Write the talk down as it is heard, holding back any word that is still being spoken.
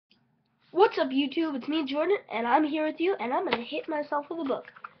What's up, YouTube? It's me, Jordan, and I'm here with you, and I'm going to hit myself with a book.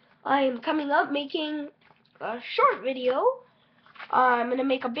 I am coming up making a short video. I'm going to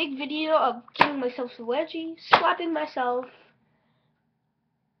make a big video of giving myself a wedgie, slapping myself,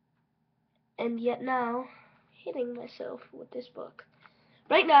 and yet now hitting myself with this book.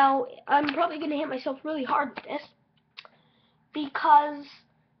 Right now, I'm probably going to hit myself really hard with this because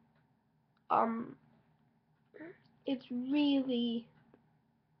it really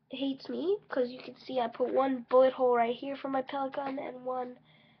hates me, because you can see I put one bullet hole right here for my pellet gun and one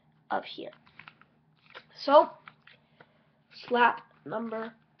up here. So, slap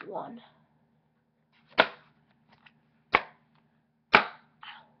number 1.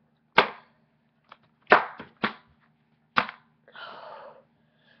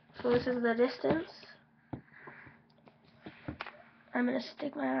 So this is the distance. I'm going to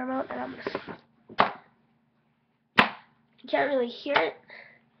stick my arm out and I'm going to slap. You can't really hear it.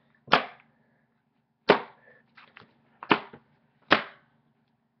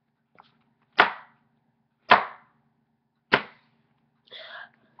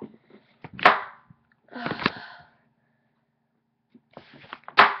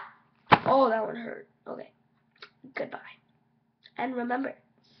 Oh, that one hurt. Okay. Goodbye. And remember,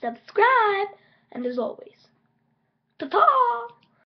 subscribe. And as always, ta-ta!